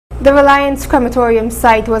The Reliance Crematorium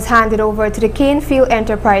site was handed over to the Canefield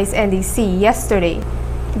Enterprise NDC yesterday.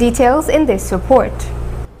 Details in this report.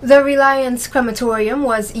 The Reliance Crematorium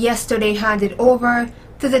was yesterday handed over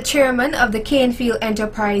to the chairman of the Canefield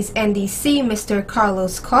Enterprise NDC, Mr.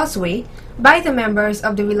 Carlos Causeway, by the members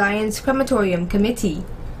of the Reliance Crematorium Committee.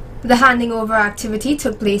 The handing over activity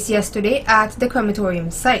took place yesterday at the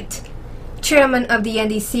crematorium site. Chairman of the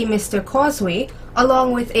NDC, Mr. Causeway,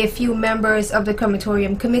 along with a few members of the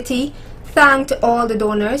crematorium committee, thanked all the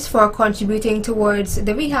donors for contributing towards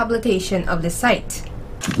the rehabilitation of the site.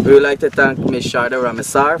 We would like to thank Ms. Sharda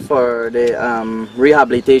Ramisar for the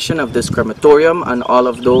rehabilitation of this crematorium and all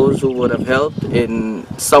of those who would have helped in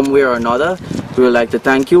some way or another. We would like to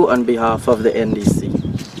thank you on behalf of the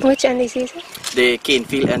NDC. Which NDC is it? The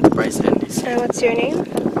Canefield Enterprise NDC. And what's your name?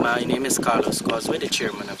 My name is Carlos Causeway, the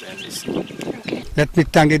chairman of the NDC. Okay. Let me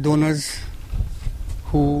thank the donors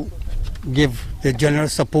who give the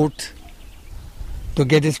generous support to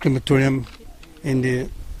get this crematorium in the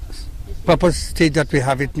proper state that we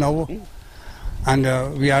have it now, and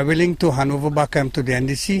we are willing to hand over back to the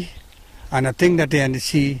NDC, and I think that the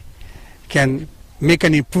NDC can make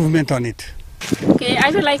an improvement on it. Okay,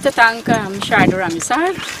 I would like to thank Sharda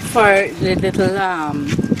Ramisar for the little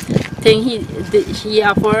thing he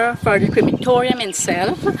offered for the crematorium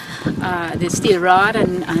itself, the steel rod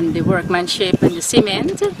and the workmanship and the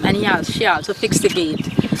cement, and she also fixed the gate.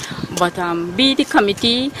 But we, the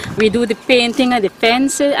committee, we do the painting and the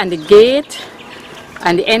fence and the gate,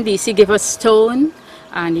 and the NDC give us stone,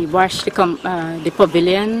 and he washed the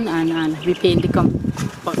pavilion, and we paint the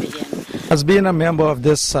pavilion. As being a member of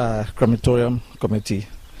this crematorium committee,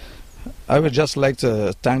 I would just like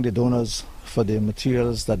to thank the donors for the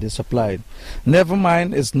materials that they supplied. Never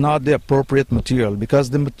mind, it's not the appropriate material, because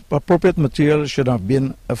the appropriate material should have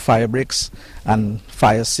been fire bricks and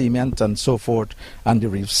fire cement and so forth, and the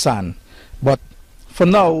reef sand. But for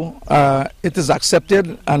now, it is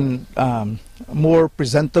accepted and more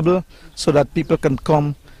presentable, so that people can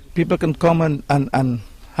come and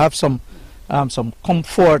have some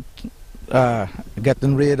comfort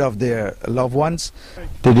getting rid of their loved ones.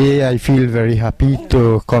 Today I feel very happy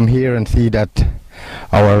to come here and see that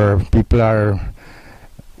our people are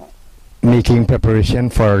making preparation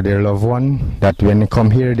for their loved one, that when they come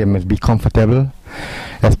here they must be comfortable.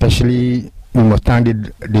 Especially we must thank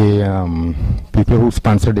the people who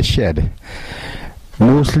sponsor the shed.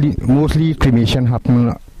 Mostly cremation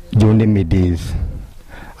happen during the middays,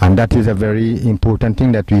 and that is a very important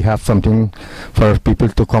thing, that we have something for people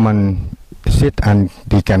to come and sit and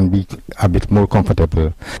they can be a bit more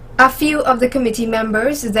comfortable. A few of the committee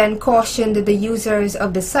members then cautioned the users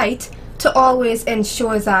of the site to always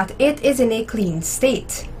ensure that it is in a clean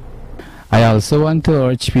state. I also want to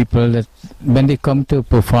urge people that when they come to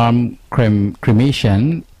perform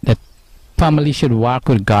cremation, that family should walk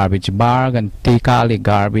with garbage bag and take all the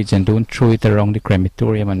garbage and don't throw it around the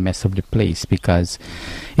crematorium and mess up the place, because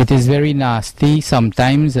it is very nasty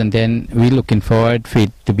sometimes, and then we're looking forward for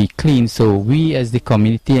it to be clean. So we as the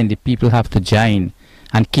community and the people have to join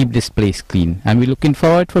and keep this place clean, and we're looking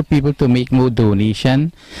forward for people to make more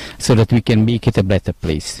donation so that we can make it a better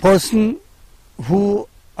place. Person who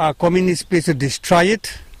are coming in this place to destroy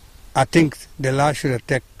it, I think the law should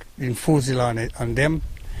enforce the law on them.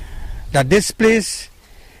 That this place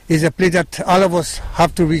is a place that all of us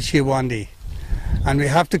have to reach here one day, and we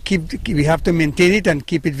have to maintain it and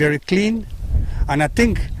keep it very clean. And I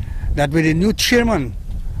think that with the new chairman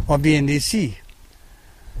of the NDC,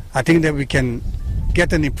 I think that we can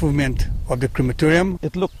get an improvement of the crematorium.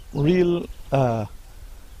 It looked real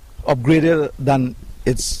upgraded than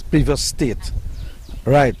its previous state,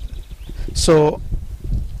 right? So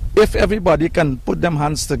if everybody can put them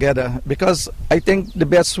hands together, because I think the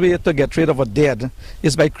best way to get rid of a dead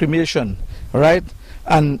is by cremation, right?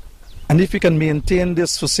 And if we can maintain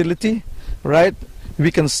this facility, right,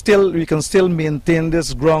 we can still maintain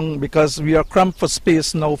this ground, because we are cramped for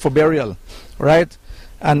space now for burial, right?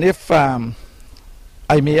 And if I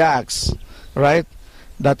may ask, right,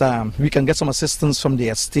 that we can get some assistance from the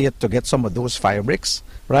estate to get some of those fire bricks,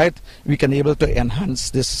 right, we can able to enhance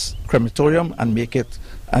this crematorium and make it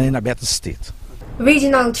in a better state.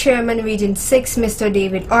 Regional Chairman Region 6, Mr.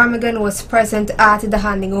 David Armagon, was present at the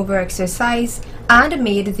handing over exercise and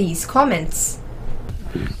made these comments.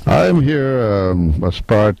 I'm here as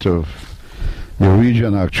part of the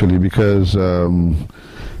region, actually, because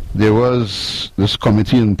there was this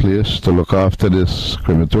committee in place to look after this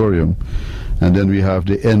crematorium, and then we have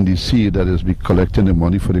the NDC that is collecting the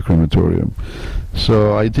money for the crematorium.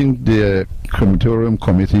 So I think the crematorium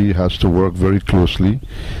committee has to work very closely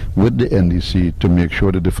with the NDC to make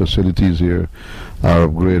sure that the facilities here are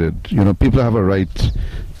upgraded. You know, people have a right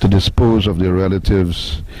to dispose of their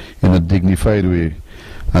relatives in a dignified way.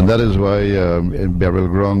 And that is why in burial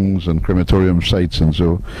grounds and crematorium sites and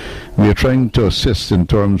so, we are trying to assist in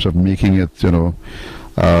terms of making it, you know,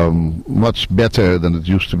 much better than it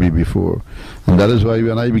used to be before. And that is why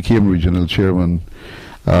when I became regional chairman,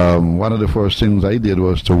 one of the first things I did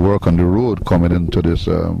was to work on the road coming into this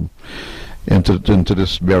into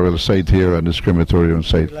this burial site here and this crematorium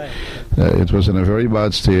site. It was in a very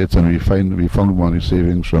bad state, and we found money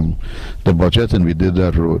savings from the budget, and we did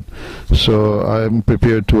that road. So I'm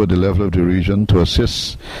prepared to, at the level of the region, to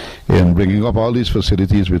assist in bringing up all these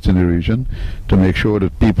facilities within the region to make sure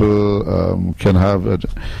that people can have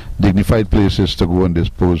dignified places to go and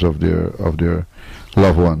dispose of their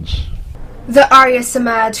loved ones. The Arya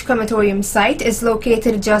Samaj crematorium site is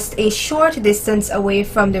located just a short distance away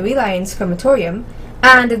from the Reliance crematorium,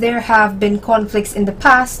 and there have been conflicts in the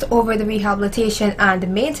past over the rehabilitation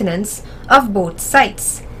and maintenance of both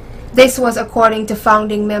sites. This was according to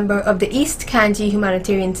founding member of the East Kanji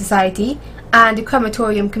Humanitarian Society and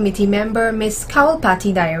crematorium committee member Miss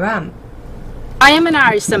Kawalpati Diaram. I am an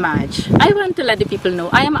Arya Samaj. I want to let the people know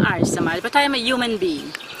I am an Arya Samaj, but I am a human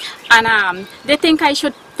being. And they think I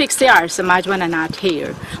should fix the Arya Samaj when I'm not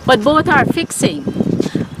here. But both are fixing.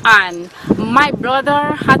 And my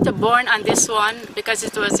brother had to burn on this one because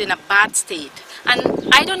it was in a bad state. And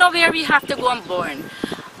I don't know where we have to go and burn.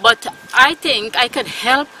 But I think I could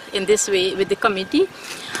help in this way with the committee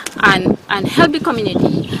and help the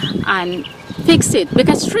community and fix it.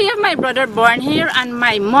 Because 3 of my brother born here and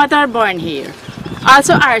my mother born here.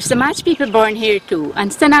 Also Arya Samaj people born here too.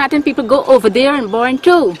 And Sanatan people go over there and born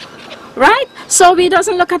too. Right? So we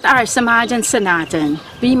doesn't look at Arya Samaj and Sanatan.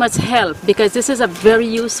 We must help because this is a very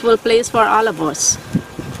useful place for all of us.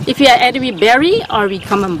 If we are either we bury or we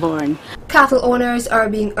come and burn. Cattle owners are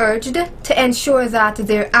being urged to ensure that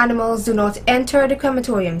their animals do not enter the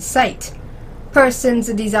crematorium site.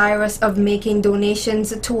 Persons desirous of making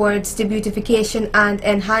donations towards the beautification and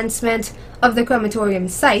enhancement of the crematorium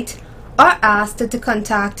site are asked to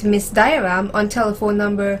contact Ms. Diaram on telephone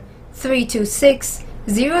number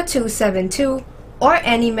 326-0272 or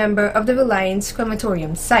any member of the Reliance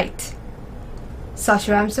crematorium site.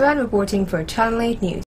 Sasha Ramsaran reporting for Channel 8 News.